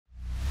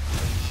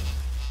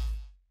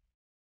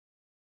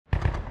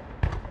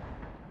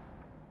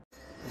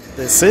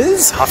This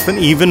is Huff N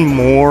Even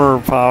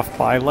More Puff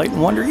by Light and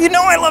Wonder. You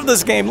know I love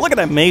this game. Look at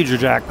that major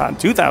jackpot,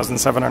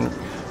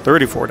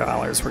 $2,734.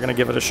 We're going to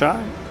give it a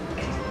shot.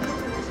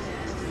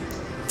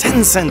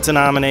 10-cent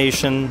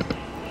denomination,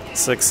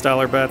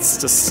 $6 bets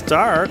to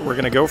start. We're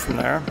going to go from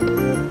there.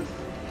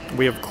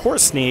 We, of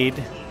course, need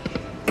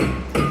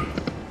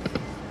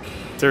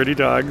Dirty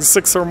Dogs,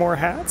 6 or more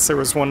hats. There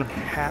was 1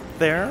 hat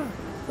there.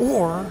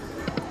 Or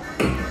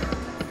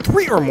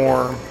 3 or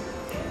more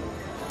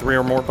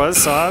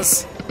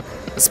buzzsaws,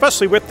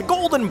 especially with the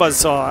golden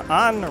buzzsaw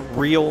on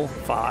reel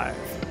 5.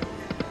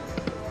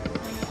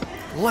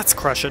 Let's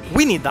crush it.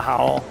 We need the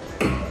howl.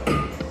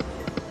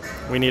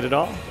 We need it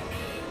all.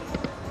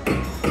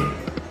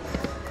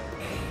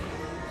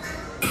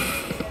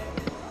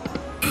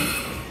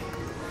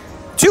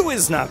 Two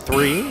is not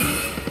 3.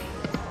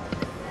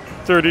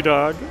 Dirty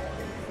Dog.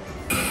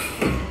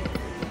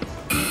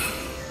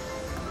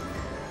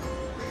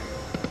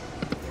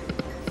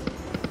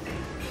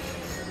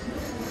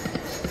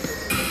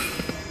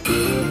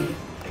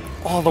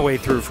 All the way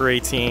through for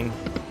 18.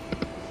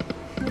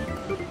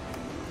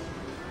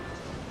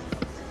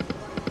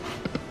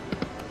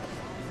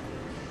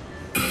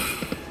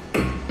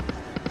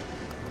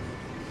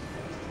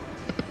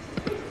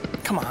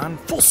 Come on,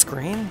 full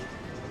screen.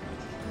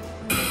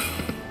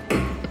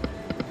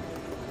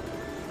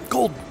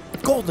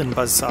 Golden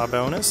buzzsaw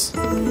bonus.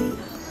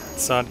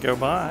 Saw it go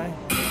by.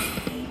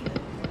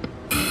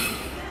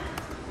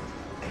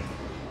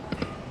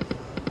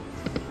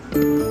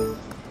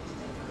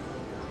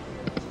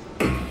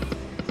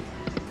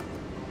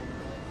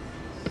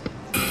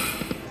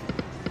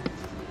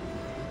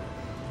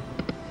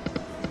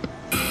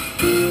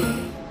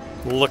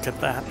 Look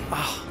at that.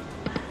 Oh.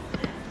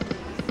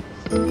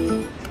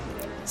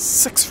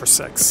 6 for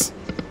 6.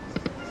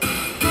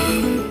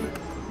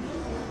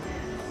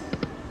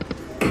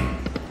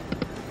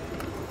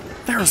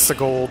 There's the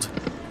gold.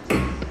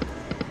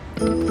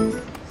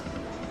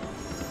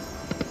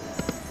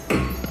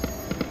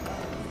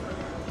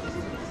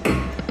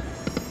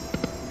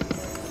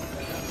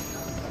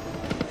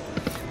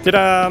 Did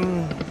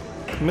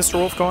Mr.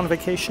 Wolf go on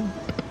vacation?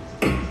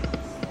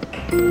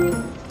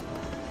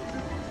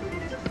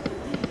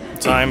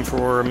 Time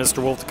for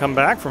Mr. Wolf to come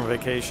back from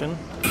vacation.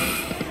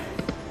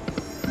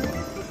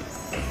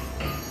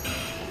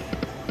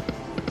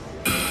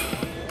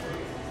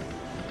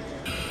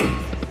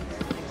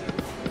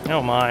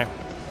 Oh my.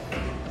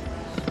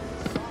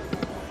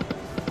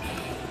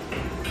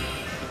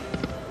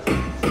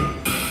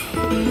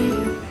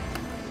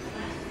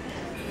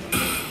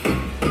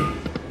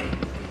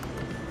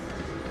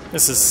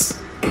 This is...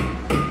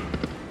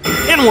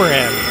 And we're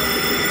in.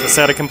 Just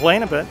had to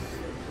complain a bit.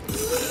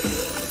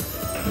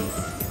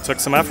 Took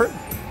some effort.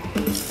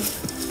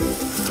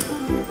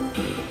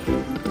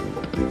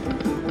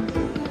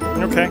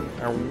 Okay,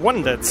 our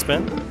 1 dead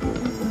spin.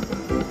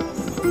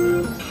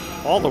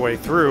 All the way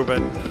through,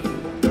 but...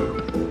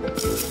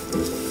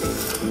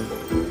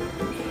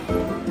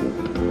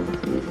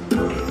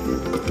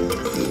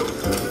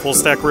 Full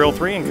stack reel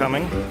 3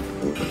 incoming.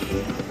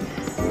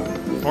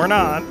 Or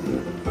not.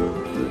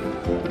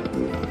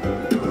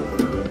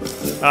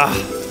 Ah.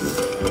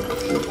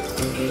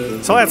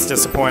 So that's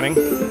disappointing.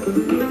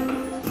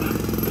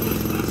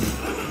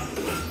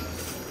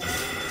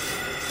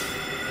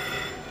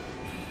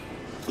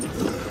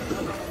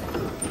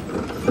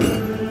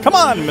 Come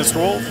on, Mr.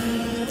 Wolf.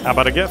 How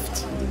about a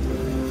gift?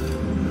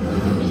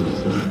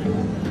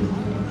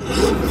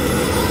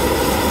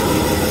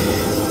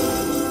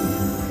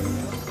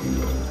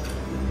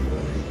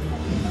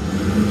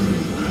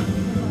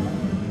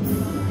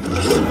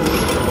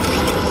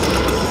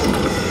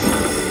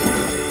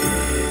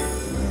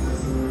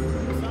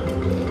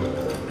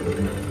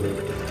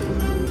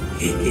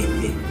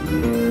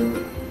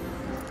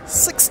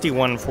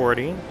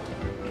 $61.40.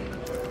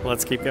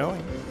 Let's keep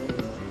going.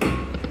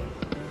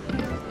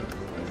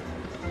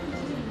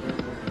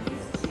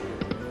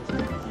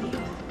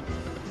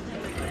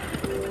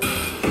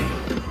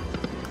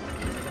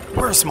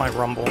 Where's my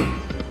rumble?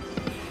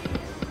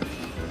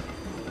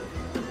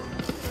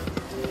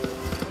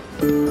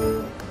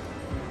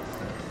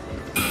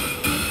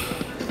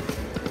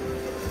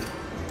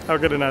 How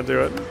could I not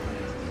do it?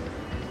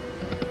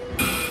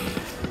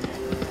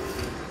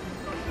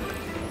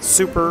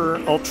 Super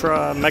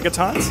Ultra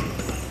Megatons?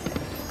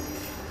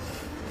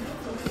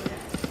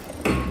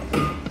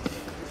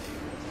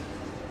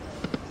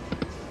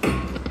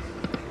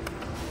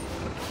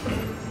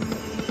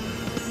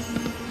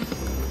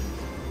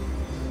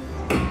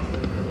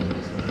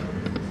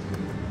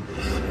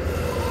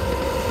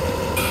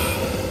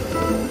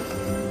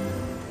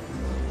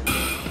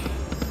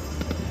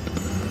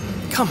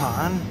 Come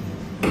on.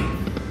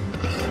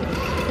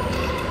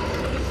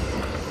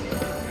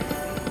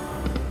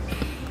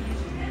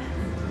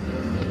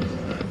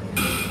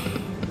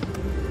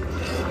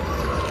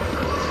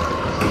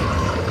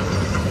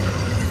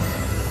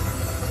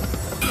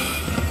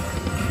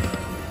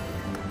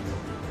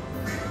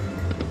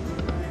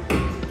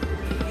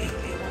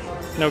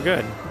 No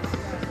good.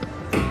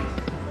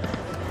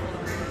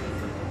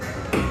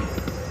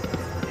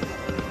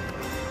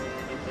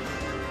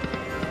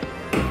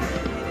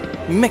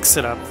 Mix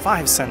it up,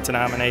 5-cent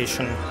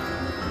denomination.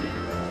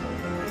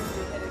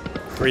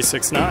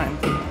 369.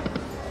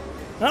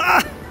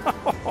 Ah!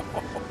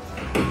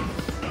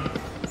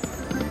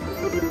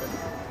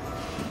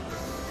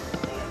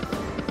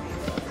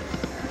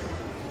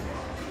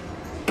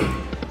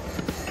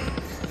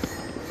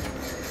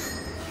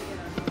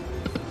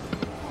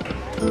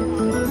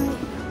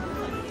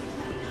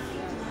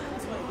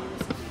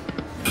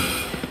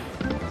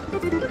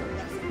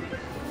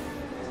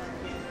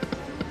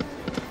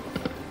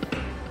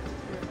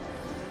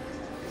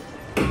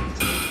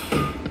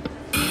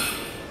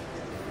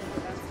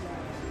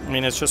 I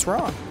mean, it's just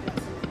wrong.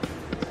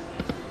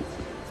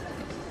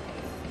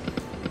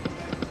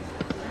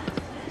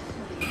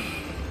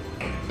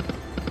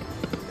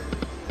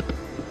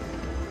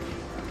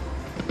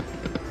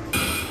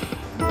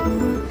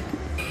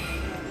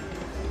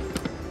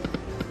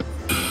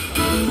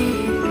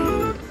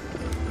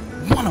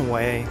 One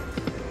away.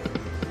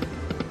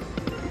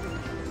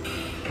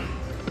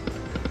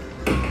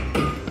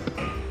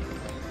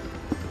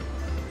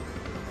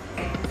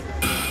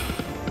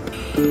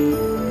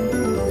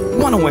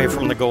 One away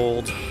from the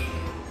gold.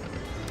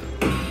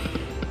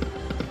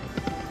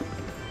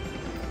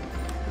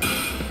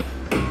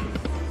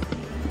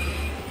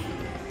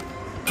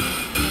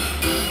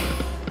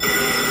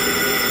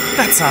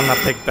 That's on the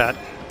big bet.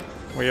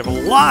 We have a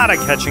lot of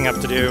catching up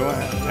to do.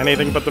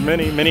 Anything but the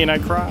mini. Mini and I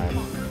cry.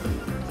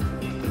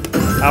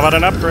 How about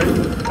an upgrade?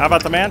 How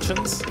about the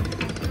mansions?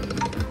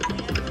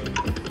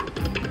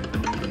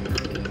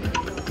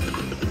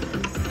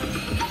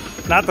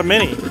 Not the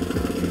mini.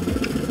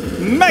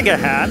 Mega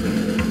hat.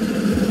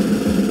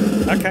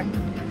 Okay.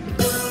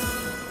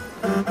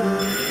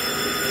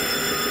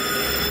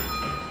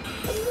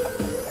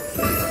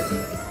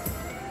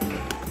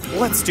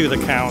 Let's do the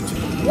count.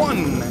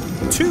 1,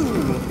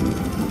 2,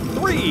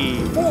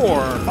 3,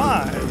 4,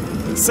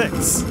 5,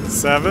 6,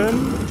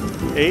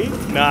 7, 8,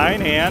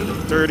 9,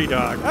 and Dirty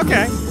Dog.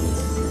 Okay.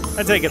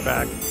 I take it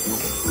back.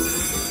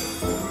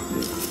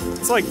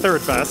 It's like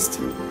third best.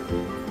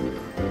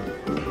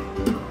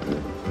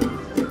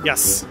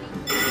 Yes.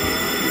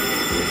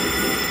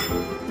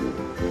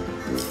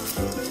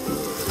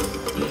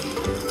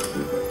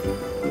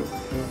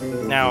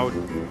 Now,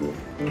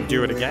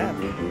 do it again.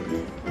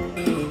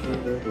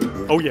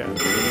 Oh yeah.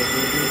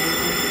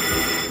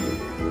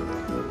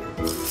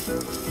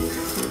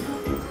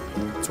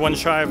 It's one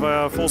shy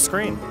of full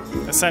screen,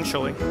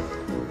 essentially.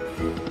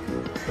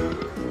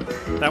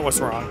 That was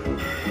wrong.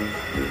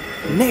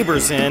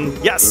 Neighbors in.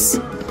 Yes!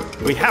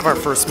 We have our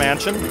first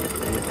mansion.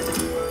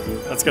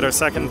 Let's get our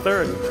second and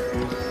third.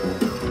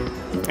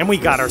 And we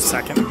got our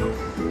second.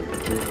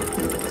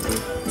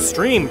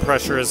 Stream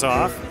pressure is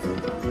off.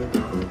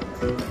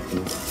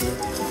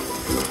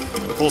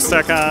 Full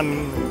stack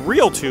on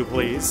Real 2,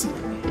 please.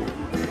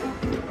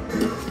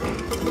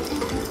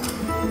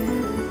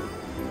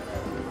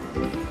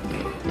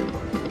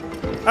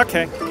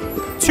 Okay.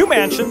 2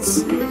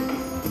 mansions.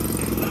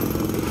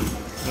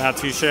 Not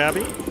too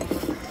shabby.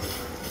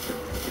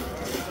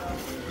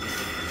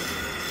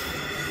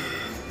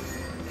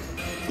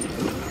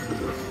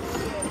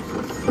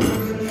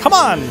 Come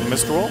on,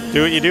 Mr. Wolf.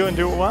 Do what you do and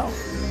do it well.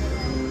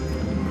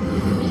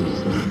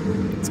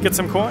 Let's get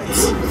some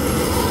coins.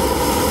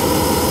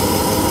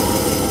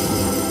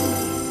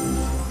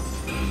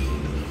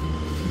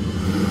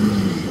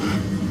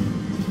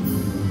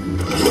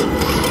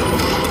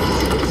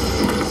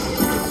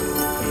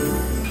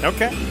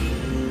 Okay.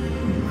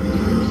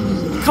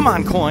 Come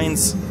on,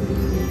 coins.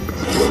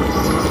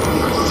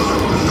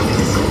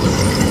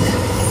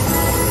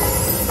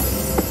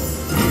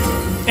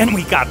 And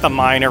we got the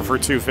miner for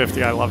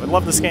 $250. I love it.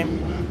 Love this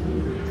game.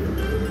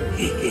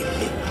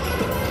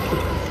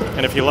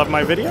 And if you love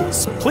my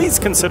videos, please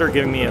consider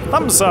giving me a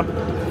thumbs up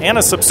and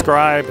a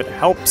subscribe. It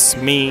helps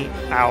me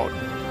out.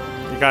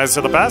 You guys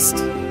are the best.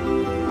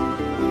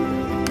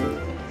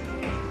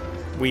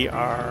 We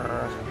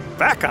are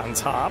back on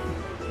top.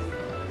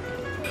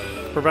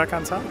 We're back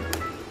on top.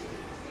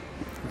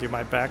 Do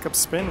my backup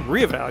spin,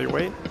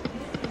 reevaluate.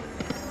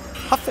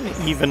 Huff N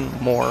Even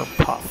More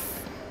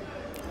Puff.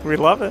 We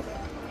love it.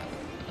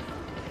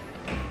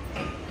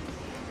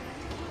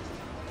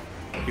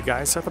 You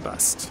guys are the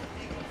best.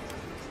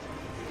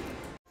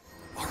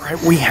 All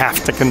right, we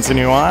have to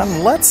continue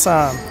on. Let's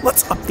up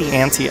the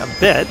ante a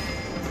bit.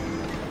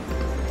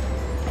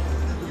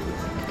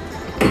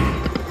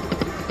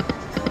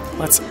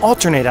 Let's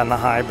alternate on the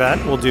high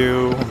bet. We'll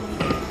do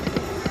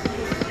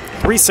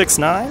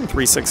 369,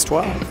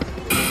 3612.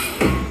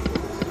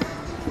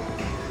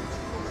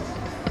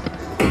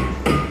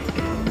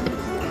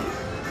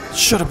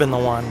 Should have been the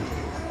one.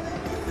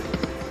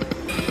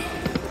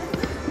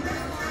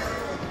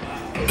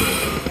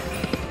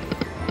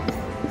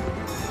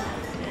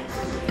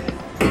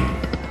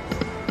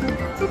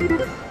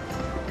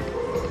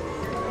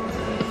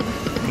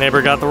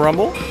 Neighbor got the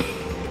rumble.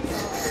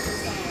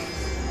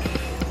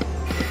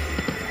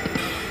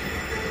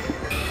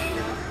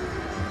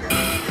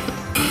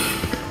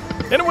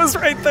 And it was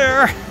right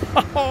there.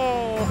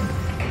 Oh.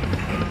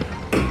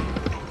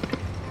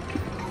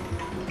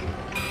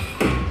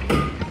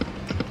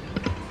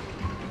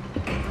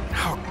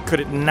 Could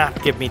it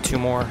not give me 2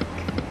 more?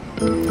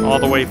 All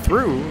the way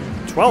through,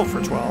 12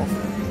 for 12.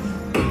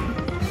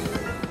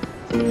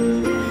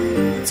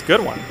 It's a good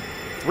one.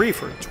 3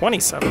 for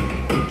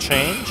 27.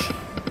 Change.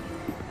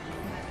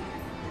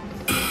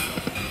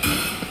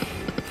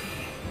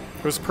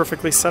 It was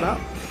perfectly set up.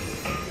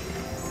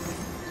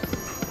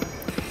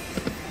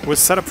 It was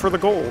set up for the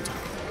gold.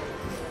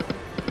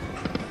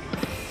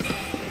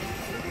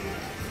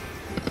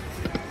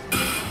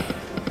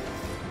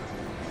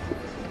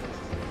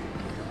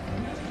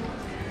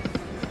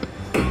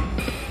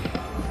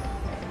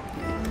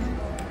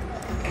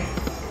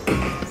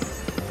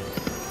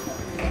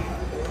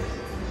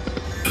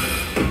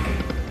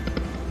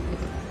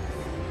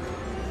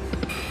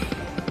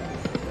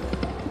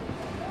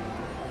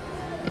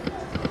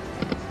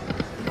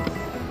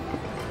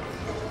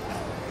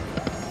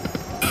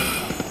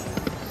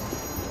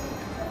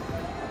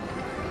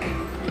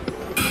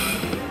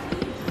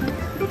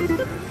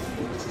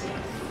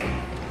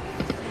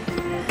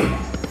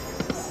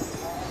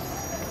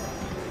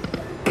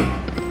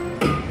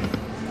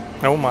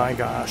 Oh my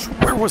gosh,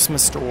 where was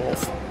Mr.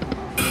 Wolf?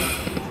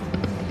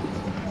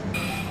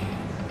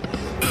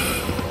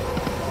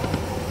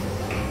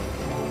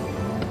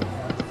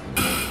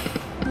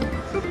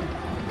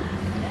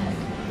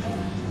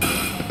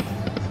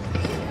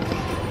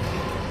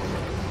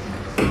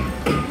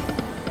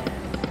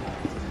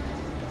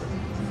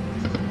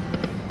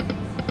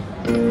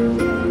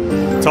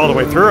 It's all the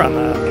way through on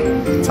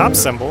the top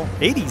symbol.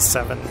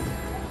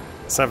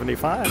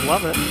 87.75,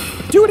 love it.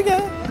 Do it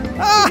again!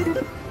 Ah!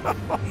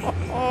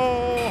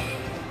 Oh.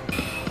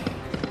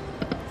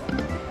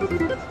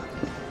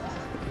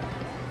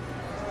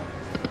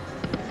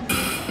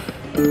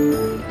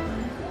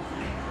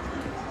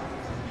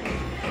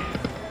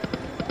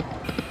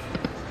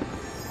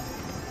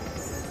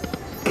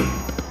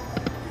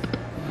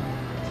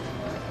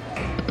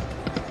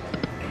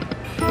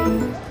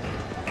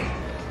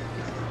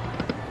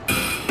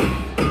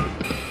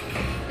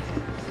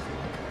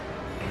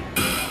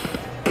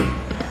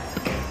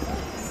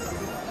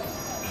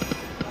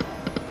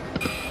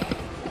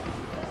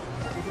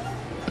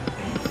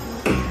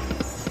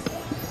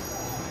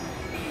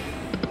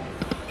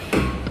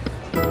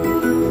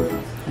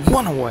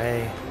 One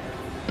away.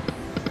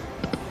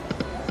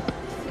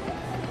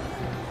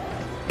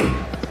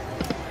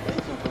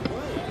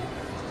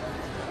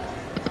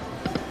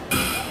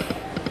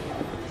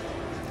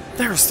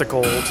 There's the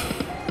gold.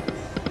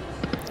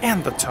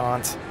 And the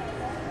taunt.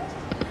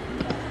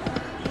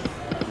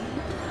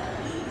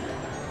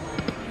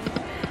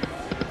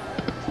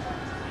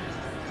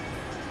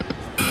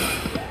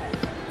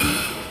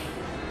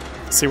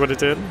 See what it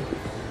did?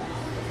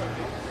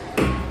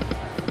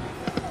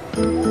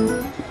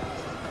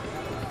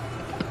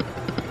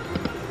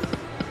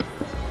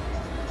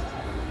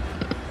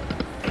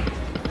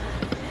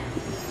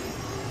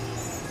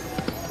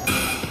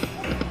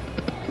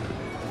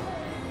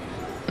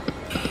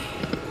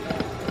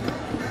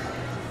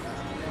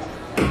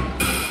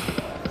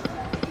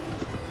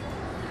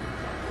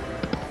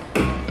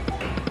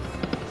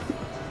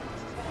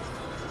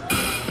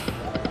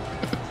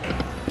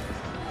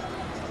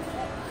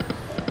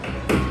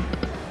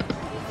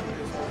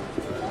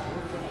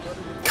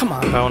 Come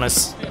on,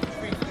 bonus.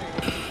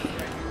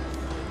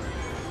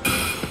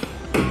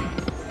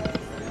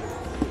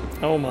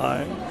 Oh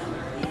my.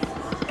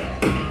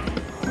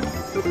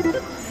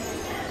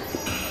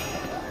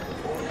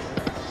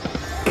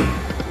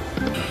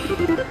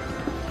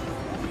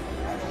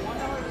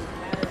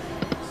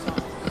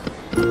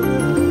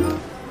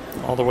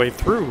 All the way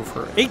through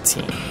for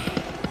 18.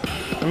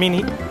 I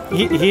mean,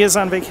 he is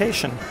on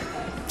vacation.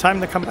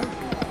 Time to come back.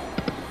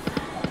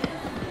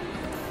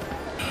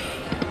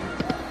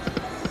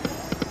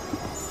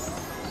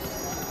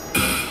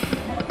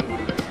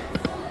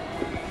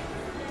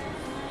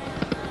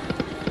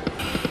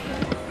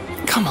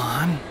 Come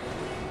on.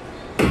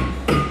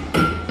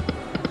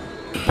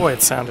 Boy,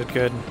 it sounded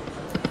good.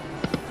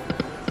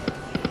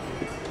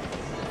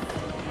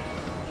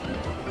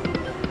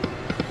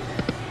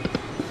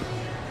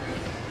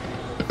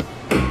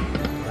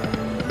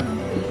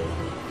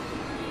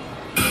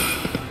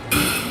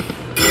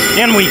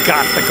 And we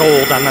got the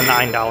gold on the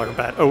 $9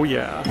 bet. Oh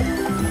yeah.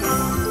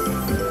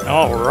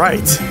 All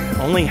right.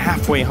 Only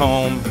halfway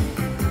home.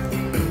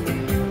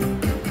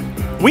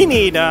 We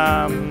need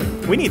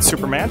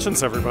super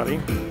mansions,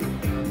 everybody.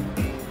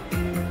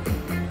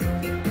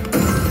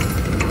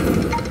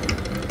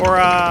 Or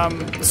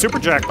super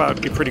jackpot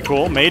would be pretty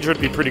cool. Major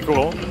would be pretty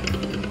cool.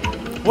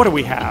 What do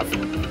we have?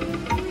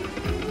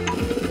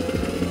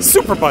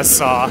 Super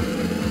buzzsaw.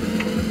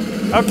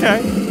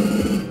 Okay.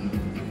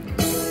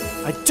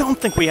 I don't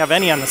think we have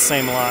any on the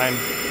same line.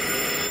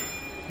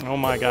 Oh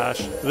my gosh.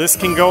 This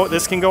can go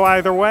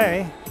either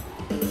way.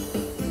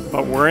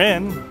 But we're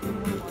in.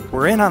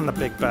 We're in on the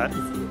big bet.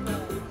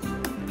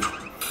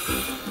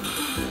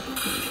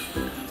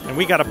 And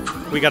we got a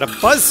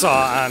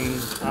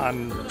buzzsaw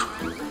on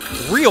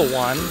real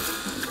one.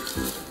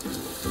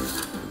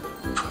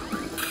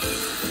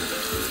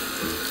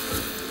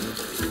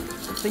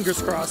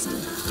 Fingers crossed.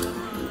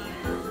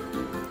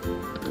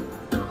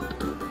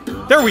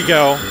 There we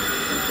go.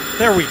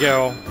 There we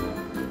go.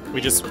 We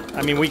just,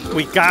 I mean,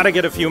 we gotta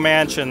get a few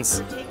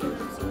mansions.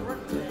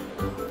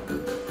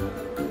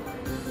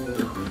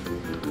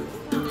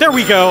 There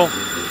we go.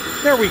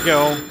 There we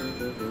go.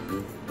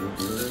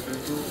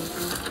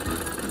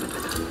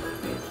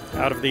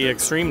 Out of the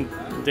extreme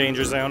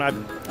danger zone.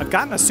 I've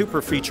gotten a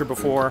super feature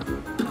before.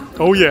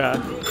 Oh yeah.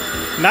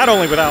 Not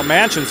only without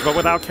mansions, but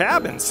without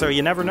cabins, so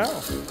you never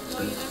know.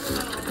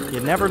 You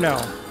never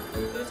know.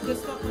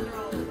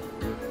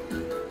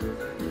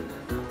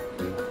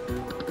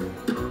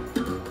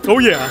 Oh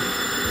yeah.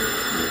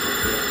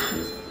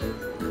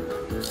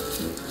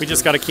 We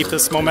just got to keep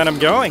this momentum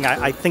going.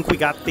 I think we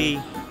got the...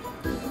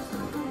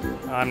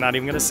 I'm not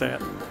even going to say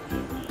it.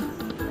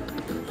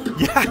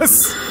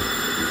 Yes!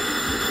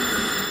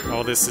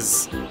 Oh, this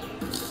is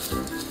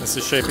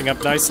shaping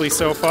up nicely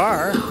so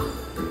far.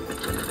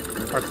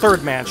 Our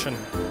third mansion.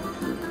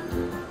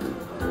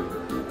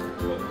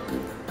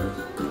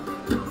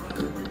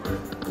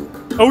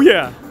 Oh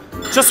yeah!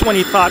 Just when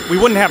he thought we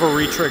wouldn't have a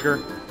re-trigger.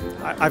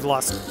 I've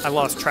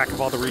lost track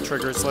of all the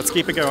re-triggers. Let's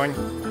keep it going.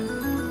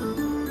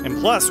 And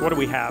plus, what do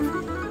we have?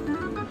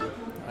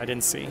 I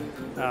didn't see.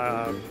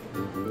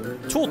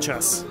 Tool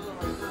chests.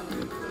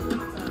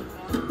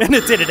 And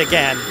it did it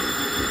again.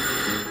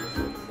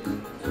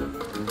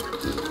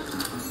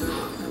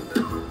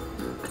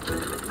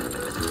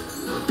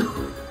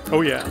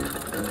 Oh yeah.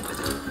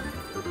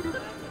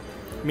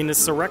 I mean, this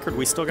is a record.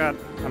 We still got...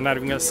 I'm not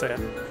even going to say it.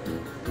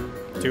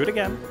 Do it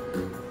again.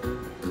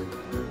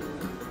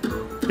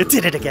 It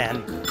did it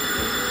again.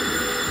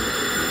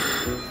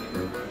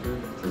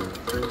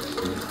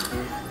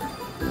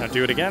 Now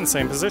do it again,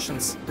 same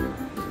positions.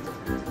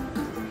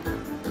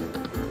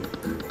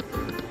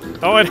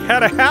 Oh, it had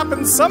to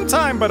happen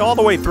sometime, but all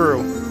the way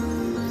through.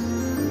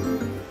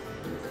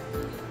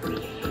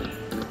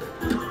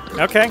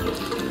 Okay.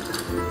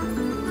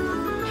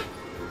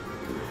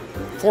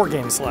 4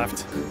 games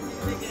left.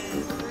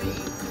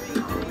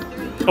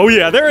 Oh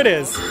yeah, there it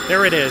is.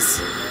 There it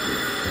is.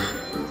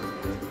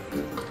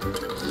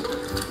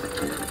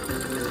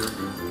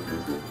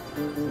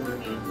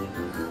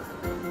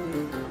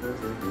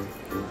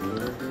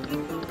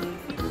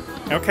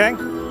 Okay,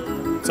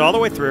 it's all the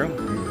way through.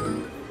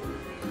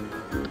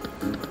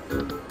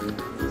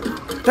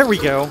 There we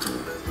go.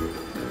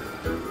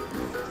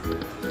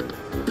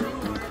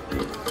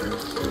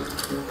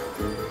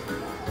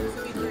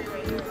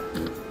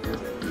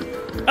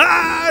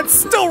 Ah, it's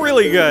still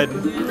really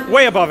good.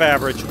 Way above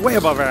average, way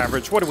above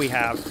average. What do we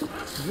have?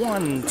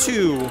 1,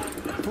 2,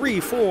 3,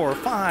 4,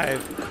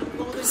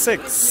 5,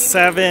 6,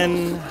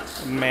 7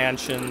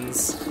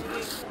 mansions.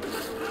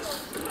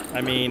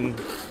 I mean...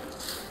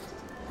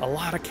 a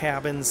lot of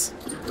cabins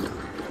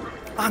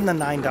on the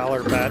 $9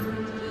 bet.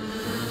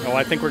 Oh,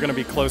 I think we're going to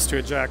be close to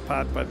a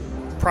jackpot, but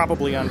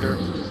probably under.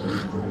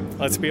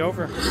 Let's be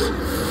over.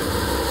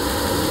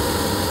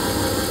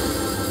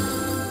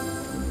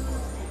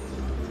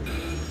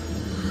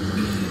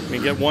 We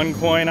get 1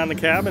 coin on the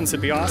cabins,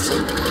 it'd be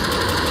awesome.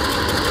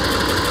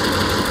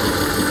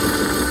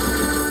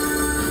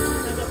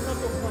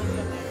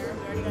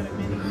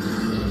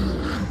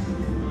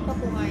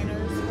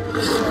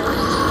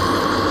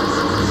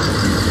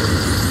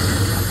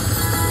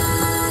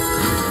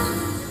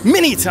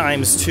 Many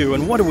times 2,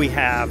 and what do we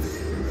have?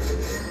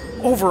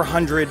 Over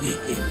 100.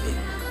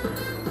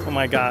 Oh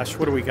my gosh,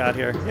 what do we got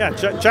here? Yeah,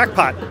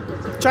 jackpot.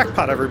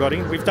 Jackpot,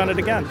 everybody. We've done it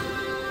again.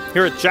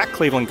 Here at Jack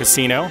Cleveland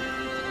Casino.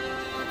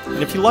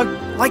 And if you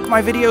like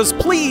my videos,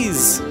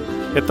 please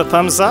hit the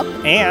thumbs up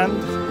and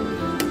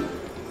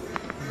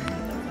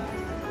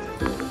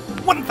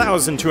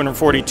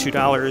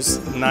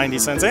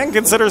 $1,242.90. And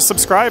consider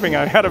subscribing.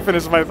 I had to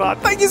finish my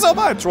thought. Thank you so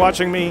much for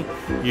watching me.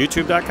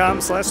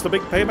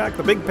 YouTube.com/TheBigPayback,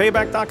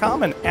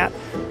 TheBigPayback.com, and at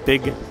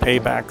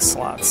BigPayback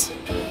Slots.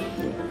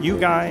 You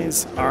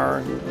guys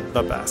are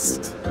the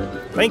best.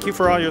 Thank you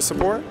for all your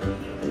support,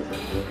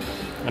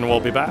 and we'll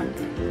be back.